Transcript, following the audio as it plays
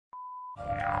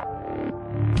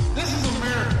This is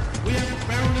America. We have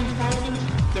founding fathers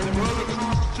that wrote a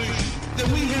constitution that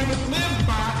we haven't lived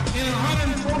by in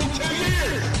 142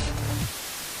 years.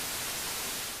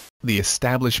 The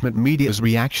establishment media's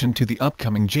reaction to the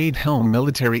upcoming Jade Helm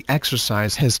military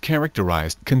exercise has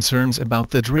characterized concerns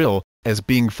about the drill as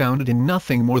being founded in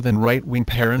nothing more than right-wing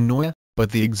paranoia, but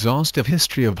the exhaustive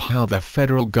history of how the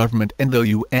federal government and the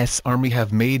U.S. Army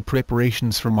have made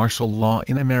preparations for martial law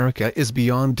in America is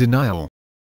beyond denial.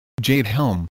 Jade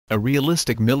Helm, a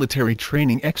realistic military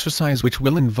training exercise which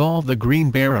will involve the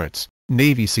Green Berets,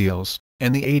 Navy SEALs,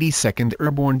 and the 82nd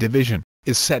Airborne Division,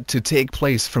 is set to take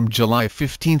place from July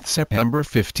 15 to September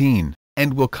 15,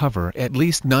 and will cover at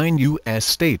least 9 U.S.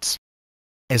 states.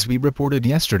 As we reported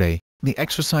yesterday, the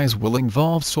exercise will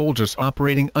involve soldiers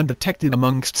operating undetected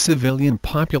amongst civilian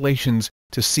populations,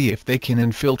 to see if they can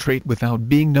infiltrate without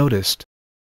being noticed.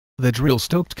 The drill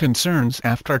stoked concerns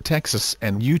after Texas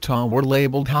and Utah were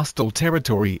labeled hostile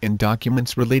territory in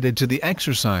documents related to the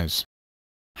exercise.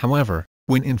 However,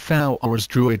 when InfoWars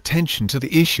drew attention to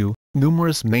the issue,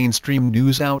 numerous mainstream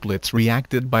news outlets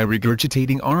reacted by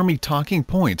regurgitating Army talking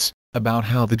points about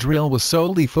how the drill was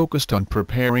solely focused on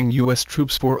preparing U.S.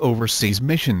 troops for overseas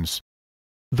missions.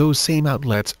 Those same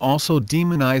outlets also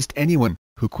demonized anyone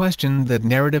who questioned that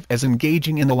narrative as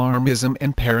engaging in alarmism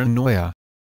and paranoia.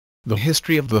 The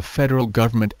history of the federal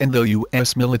government and the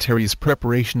U.S. military's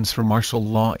preparations for martial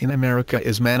law in America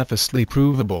is manifestly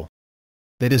provable.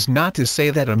 That is not to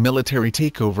say that a military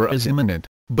takeover is imminent,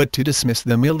 but to dismiss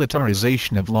the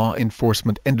militarization of law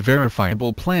enforcement and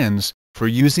verifiable plans for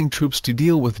using troops to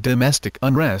deal with domestic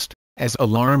unrest as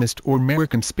alarmist or mere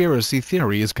conspiracy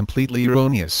theory is completely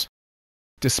erroneous.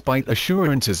 Despite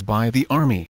assurances by the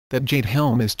Army that Jade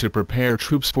Helm is to prepare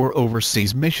troops for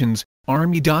overseas missions,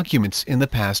 Army documents in the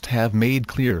past have made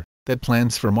clear that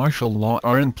plans for martial law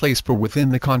are in place for within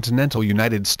the continental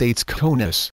United States.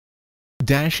 CONUS-A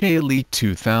Elite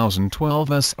 2012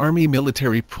 U.S. Army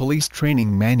Military Police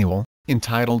Training Manual,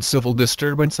 entitled Civil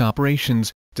Disturbance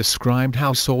Operations, described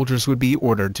how soldiers would be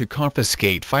ordered to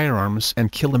confiscate firearms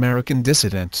and kill American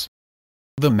dissidents.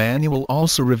 The manual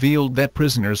also revealed that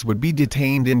prisoners would be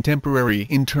detained in temporary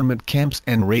internment camps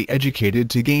and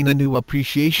re-educated to gain a new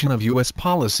appreciation of U.S.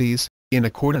 policies, in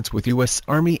accordance with U.S.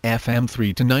 Army FM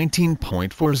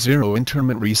 3-19.40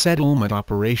 internment resettlement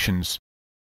operations.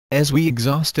 As we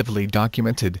exhaustively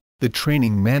documented, the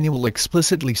training manual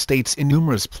explicitly states in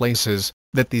numerous places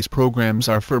that these programs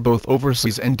are for both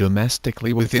overseas and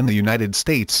domestically within the United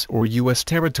States or U.S.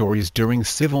 territories during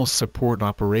civil support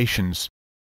operations.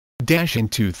 In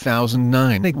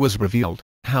 2009 it was revealed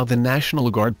how the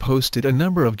National Guard posted a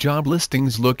number of job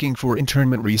listings looking for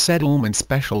internment resettlement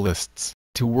specialists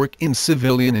to work in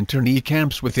civilian internee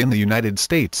camps within the United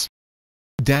States.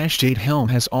 Jade Helm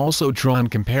has also drawn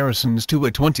comparisons to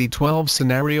a 2012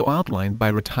 scenario outlined by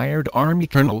retired Army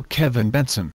Colonel Kevin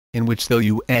Benson, in which the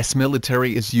U.S.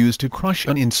 military is used to crush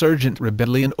an insurgent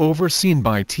rebellion overseen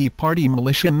by Tea Party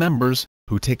militia members,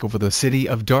 who take over the city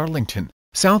of Darlington,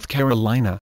 South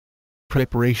Carolina.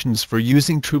 Preparations for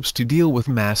using troops to deal with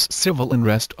mass civil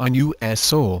unrest on U.S.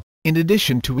 soil, in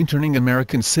addition to interning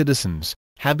American citizens,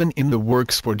 have been in the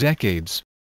works for decades.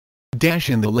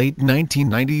 In the late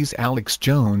 1990s Alex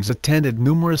Jones attended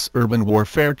numerous urban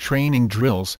warfare training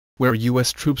drills, where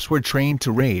U.S. troops were trained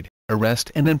to raid,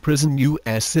 arrest and imprison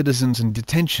U.S. citizens in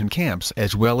detention camps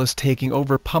as well as taking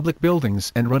over public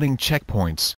buildings and running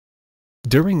checkpoints.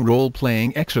 During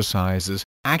role-playing exercises,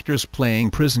 actors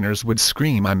playing prisoners would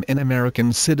scream, "I'm an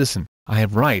American citizen, I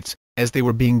have rights," as they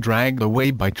were being dragged away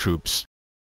by troops.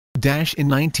 In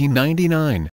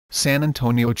 1999, San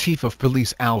Antonio Chief of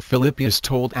Police Al Philippius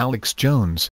told Alex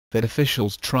Jones that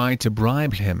officials tried to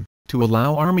bribe him to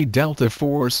allow Army Delta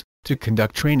Force to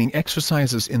conduct training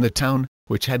exercises in the town,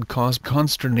 which had caused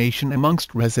consternation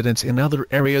amongst residents in other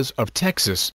areas of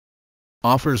Texas.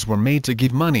 Offers were made to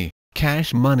give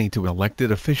cash money to elected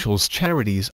officials'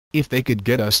 charities, if they could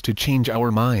get us to change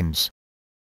our minds.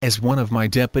 As one of my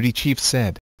deputy chiefs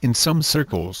said, "In some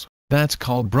circles, that's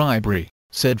called bribery,"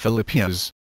 said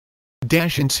Philippius.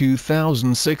 In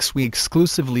 2006 we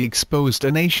exclusively exposed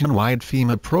a nationwide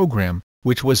FEMA program,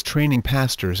 which was training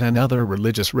pastors and other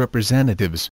religious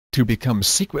representatives to become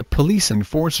secret police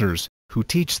enforcers, who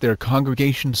teach their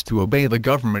congregations to obey the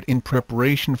government in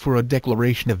preparation for a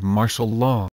declaration of martial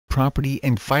law, property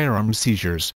and firearm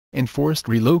seizures, and forced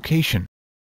relocation.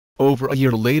 Over a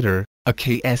year later, a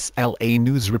KSLA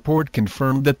News report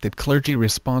confirmed that the clergy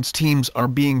response teams are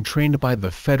being trained by the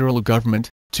federal government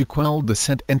to quell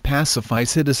dissent and pacify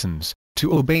citizens,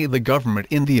 to obey the government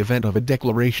in the event of a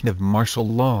declaration of martial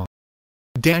law.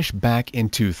 Back in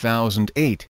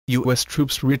 2008, U.S.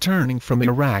 troops returning from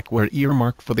Iraq were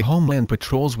earmarked for the Homeland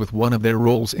Patrols, with one of their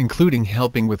roles including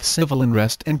helping with civil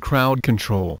unrest and crowd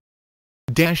control.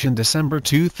 In December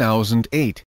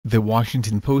 2008, The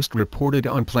Washington Post reported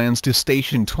on plans to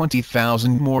station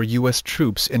 20,000 more U.S.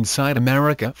 troops inside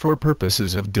America for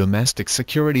purposes of domestic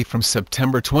security from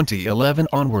September 2011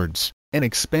 onwards, an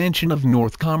expansion of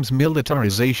Northcom's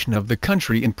militarization of the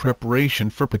country in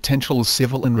preparation for potential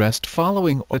civil unrest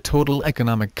following a total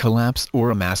economic collapse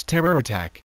or a mass terror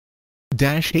attack.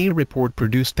 A report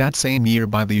produced that same year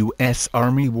by the U.S.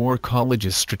 Army War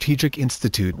College's Strategic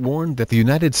Institute warned that the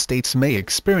United States may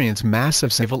experience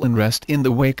massive civil unrest in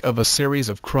the wake of a series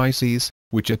of crises,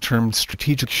 which it termed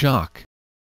strategic shock.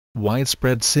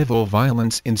 Widespread civil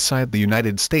violence inside the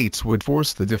United States would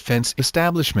force the defense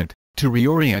establishment to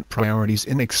reorient priorities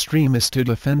in extremis to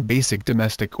defend basic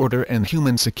domestic order and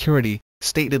human security,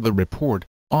 stated the report,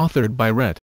 authored by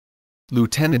Ret.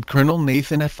 Lieutenant Colonel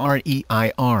Nathan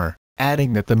Freir,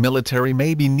 adding that the military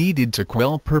may be needed to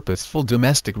quell purposeful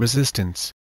domestic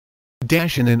resistance.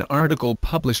 In an article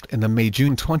published in the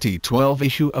May-June 2012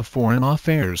 issue of Foreign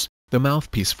Affairs, the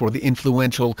mouthpiece for the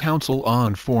influential Council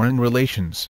on Foreign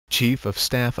Relations, Chief of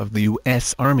Staff of the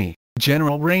U.S. Army,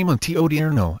 General Raymond T.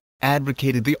 Odierno,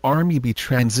 advocated the Army be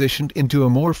transitioned into a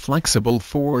more flexible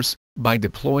force, by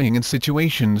deploying in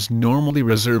situations normally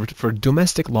reserved for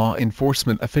domestic law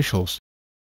enforcement officials.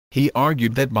 He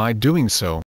argued that by doing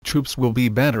so, troops will be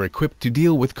better equipped to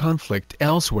deal with conflict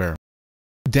elsewhere.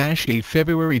 A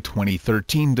February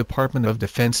 2013 Department of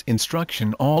Defense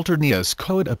instruction altered NIA's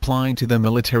code applying to the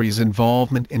military's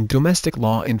involvement in domestic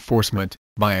law enforcement,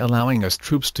 by allowing US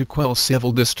troops to quell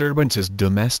civil disturbances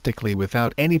domestically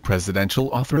without any presidential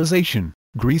authorization,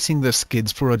 greasing the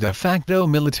skids for a de facto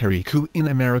military coup in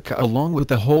America along with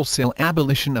the wholesale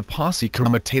abolition of posse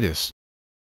comitatus.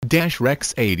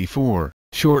 Rex 84,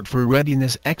 short for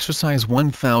Readiness Exercise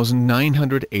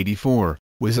 1984,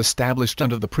 was established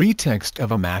under the pretext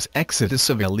of a mass exodus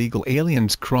of illegal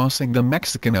aliens crossing the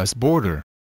Mexican-US border.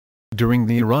 During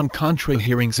the Iran-Contra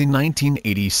hearings in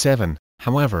 1987,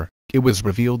 however, it was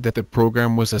revealed that the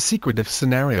program was a secretive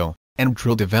scenario, and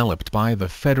drill developed by the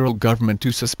federal government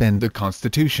to suspend the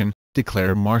Constitution,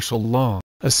 declare martial law,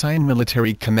 assign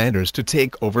military commanders to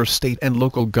take over state and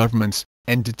local governments,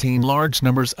 and detain large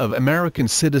numbers of American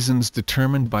citizens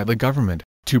determined by the government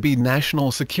to be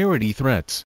national security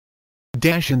threats.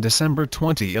 In December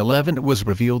 2011 it was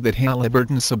revealed that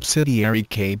Halliburton subsidiary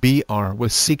KBR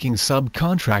was seeking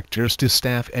subcontractors to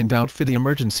staff and outfit the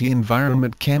emergency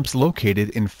environment camps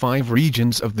located in 5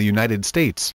 regions of the United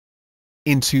States.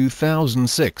 In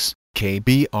 2006,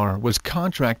 KBR was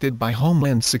contracted by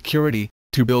Homeland Security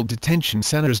to build detention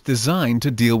centers designed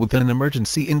to deal with an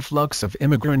emergency influx of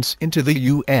immigrants into the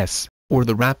U.S., or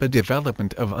the rapid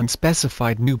development of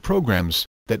unspecified new programs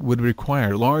that would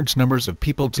require large numbers of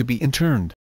people to be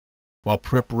interned. While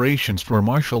preparations for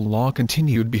martial law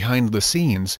continued behind the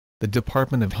scenes, the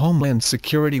Department of Homeland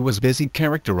Security was busy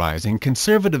characterizing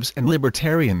conservatives and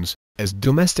libertarians as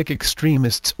domestic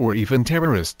extremists or even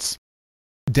terrorists.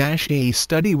 A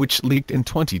study which leaked in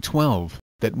 2012,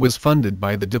 that was funded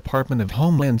by the Department of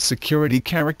Homeland Security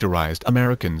characterized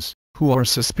Americans, who are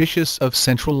suspicious of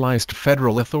centralized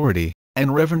federal authority,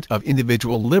 and reverent of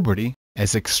individual liberty,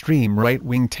 as extreme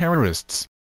right-wing terrorists.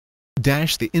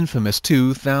 The infamous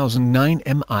 2009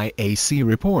 MIAC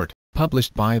report,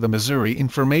 published by the Missouri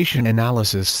Information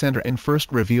Analysis Center and first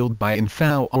revealed by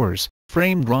InfoWars,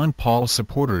 framed Ron Paul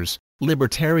supporters,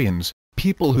 libertarians,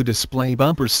 people who display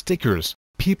bumper stickers,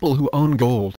 people who own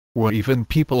gold, or even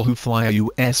people who fly a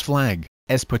U.S. flag,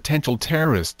 as potential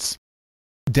terrorists.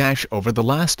 Over the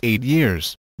last 8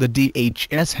 years, the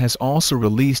DHS has also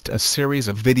released a series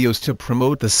of videos to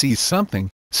promote the See Something,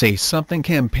 Say Something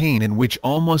campaign in which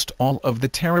almost all of the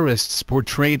terrorists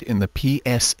portrayed in the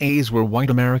PSAs were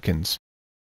white Americans.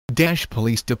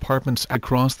 Police departments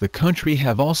across the country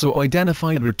have also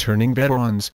identified returning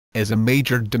veterans as a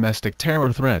major domestic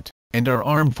terror threat, and are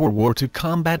armed for war to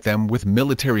combat them with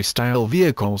military-style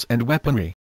vehicles and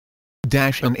weaponry.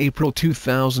 In April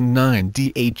 2009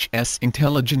 DHS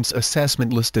intelligence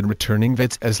assessment listed returning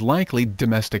vets as likely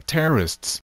domestic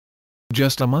terrorists.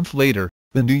 Just a month later,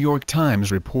 the New York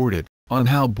Times reported on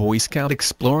how Boy Scout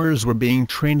explorers were being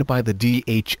trained by the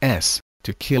DHS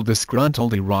to kill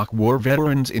disgruntled Iraq War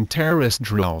veterans in terrorist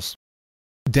drills.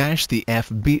 The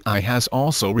FBI has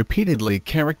also repeatedly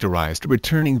characterized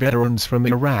returning veterans from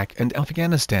Iraq and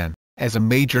Afghanistan as a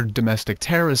major domestic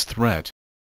terrorist threat.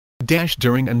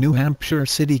 During a New Hampshire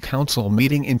City Council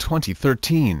meeting in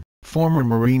 2013, former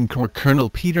Marine Corps Colonel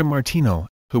Peter Martino,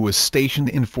 who was stationed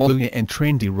in Fallujah and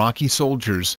trained Iraqi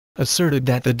soldiers, asserted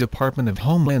that the Department of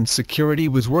Homeland Security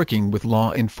was working with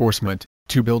law enforcement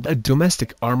to build a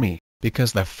domestic army,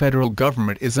 because the federal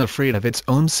government is afraid of its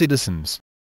own citizens.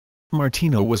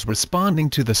 Martino was responding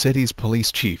to the city's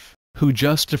police chief, who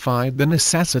justified the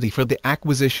necessity for the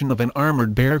acquisition of an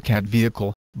armored Bearcat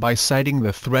vehicle by citing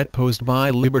the threat posed by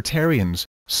libertarians,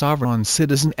 sovereign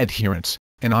citizen adherents,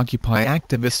 and Occupy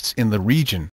activists in the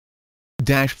region.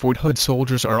 Fort Hood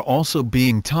soldiers are also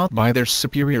being taught by their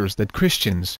superiors that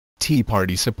Christians, Tea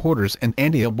Party supporters and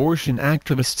anti-abortion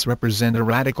activists represent a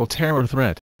radical terror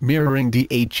threat, mirroring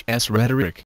DHS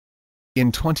rhetoric.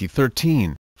 In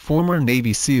 2013, former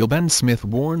Navy SEAL Ben Smith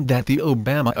warned that the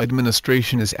Obama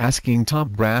administration is asking top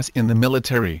brass in the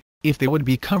military if they would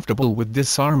be comfortable with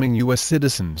disarming U.S.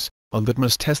 citizens, a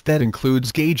litmus test that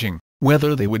includes gauging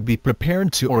whether they would be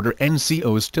prepared to order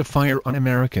NCOs to fire on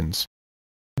Americans.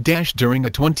 During a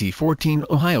 2014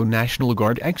 Ohio National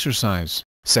Guard exercise,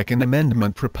 Second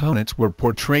Amendment proponents were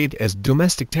portrayed as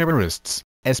domestic terrorists,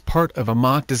 as part of a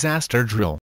mock disaster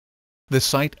drill. The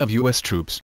sight of U.S.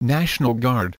 troops, National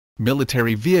Guard,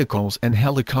 military vehicles and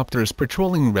helicopters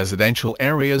patrolling residential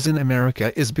areas in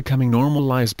America is becoming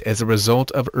normalized as a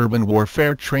result of urban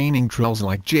warfare training drills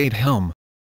like Jade Helm.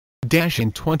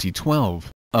 In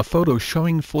 2012, a photo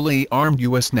showing fully armed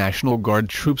U.S. National Guard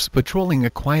troops patrolling a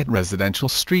quiet residential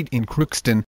street in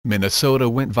Crookston, Minnesota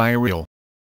went viral.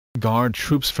 Guard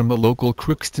troops from the local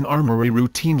Crookston Armory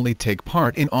routinely take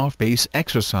part in off-base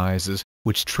exercises,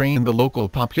 which train the local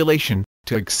population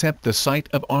to accept the sight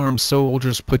of armed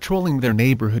soldiers patrolling their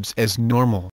neighborhoods as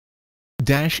normal.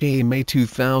 A May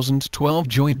 2012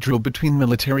 joint drill between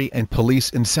military and police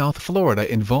in South Florida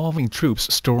involving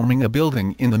troops storming a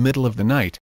building in the middle of the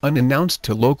night, unannounced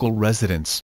to local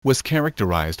residents, was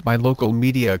characterized by local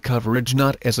media coverage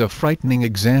not as a frightening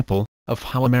example of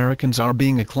how Americans are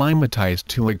being acclimatized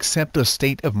to accept a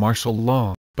state of martial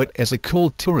law, but as a cool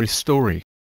tourist story.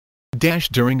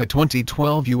 During a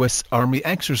 2012 U.S. Army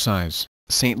exercise,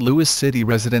 St. Louis City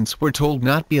residents were told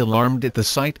not to be alarmed at the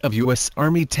sight of U.S.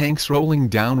 Army tanks rolling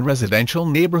down residential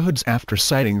neighborhoods after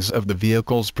sightings of the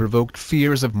vehicles provoked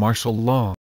fears of martial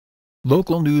law.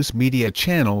 Local news media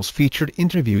channels featured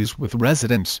interviews with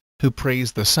residents, who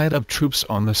praised the sight of troops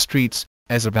on the streets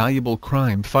as a valuable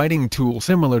crime-fighting tool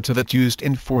similar to that used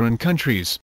in foreign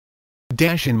countries.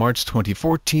 In March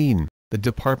 2014, the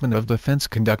Department of Defense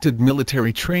conducted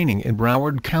military training in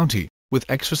Broward County, with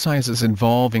exercises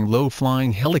involving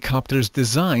low-flying helicopters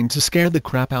designed to scare the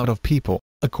crap out of people,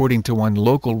 according to one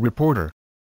local reporter.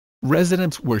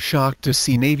 Residents were shocked to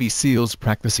see Navy SEALs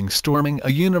practicing storming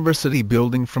a university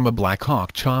building from a Black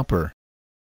Hawk chopper.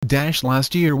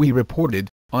 Last year we reported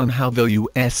on how the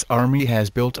U.S. Army has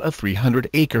built a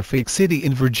 300-acre fake city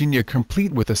in Virginia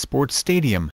complete with a sports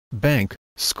stadium, bank,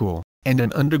 school, and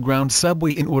an underground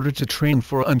subway in order to train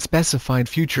for unspecified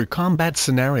future combat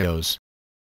scenarios.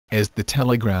 As the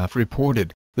Telegraph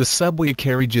reported, the subway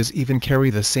carriages even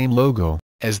carry the same logo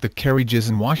as the carriages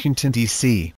in Washington,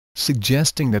 D.C.,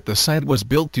 suggesting that the site was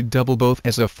built to double both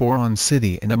as a foreign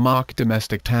city and a mock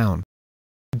domestic town.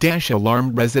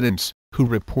 Alarmed residents, who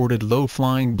reported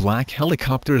low-flying black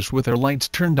helicopters with their lights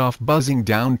turned off buzzing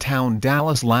downtown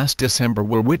Dallas last December,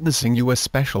 were witnessing U.S.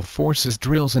 Special Forces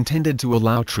drills intended to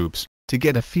allow troops to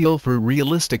get a feel for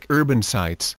realistic urban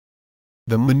sites.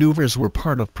 The maneuvers were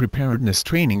part of preparedness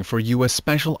training for U.S.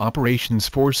 Special Operations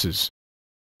Forces.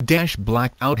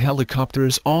 Blackout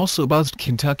helicopters also buzzed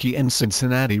Kentucky and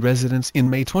Cincinnati residents in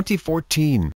May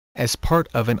 2014, as part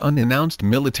of an unannounced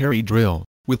military drill,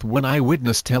 with one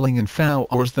eyewitness telling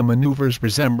InfoWars the maneuvers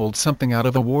resembled something out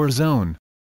of a war zone.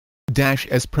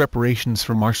 As preparations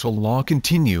for martial law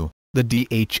continue, the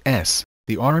DHS,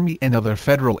 the Army and other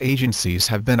federal agencies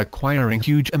have been acquiring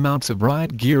huge amounts of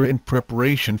riot gear in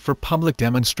preparation for public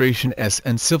demonstrations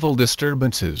and civil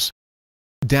disturbances.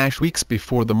 Weeks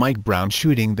before the Mike Brown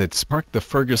shooting that sparked the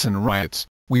Ferguson riots,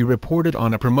 we reported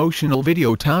on a promotional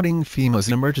video touting FEMA's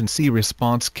emergency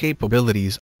response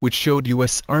capabilities, which showed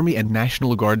U.S. Army and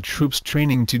National Guard troops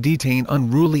training to detain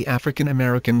unruly African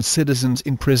American citizens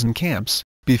in prison camps,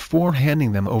 before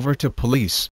handing them over to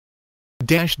police.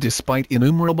 Despite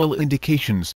innumerable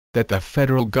indications that the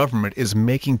federal government is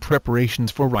making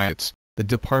preparations for riots, the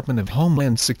Department of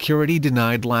Homeland Security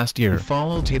denied last year.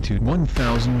 Follow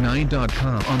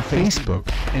Tattooed1009.com on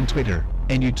Facebook and Twitter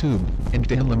and YouTube and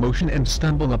Dailymotion and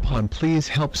stumble upon. Please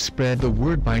help spread the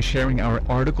word by sharing our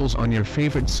articles on your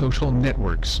favorite social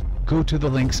networks. Go to the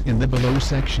links in the below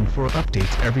section for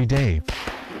updates every day.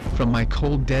 From my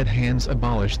cold dead hands,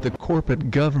 abolish the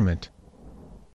corporate government.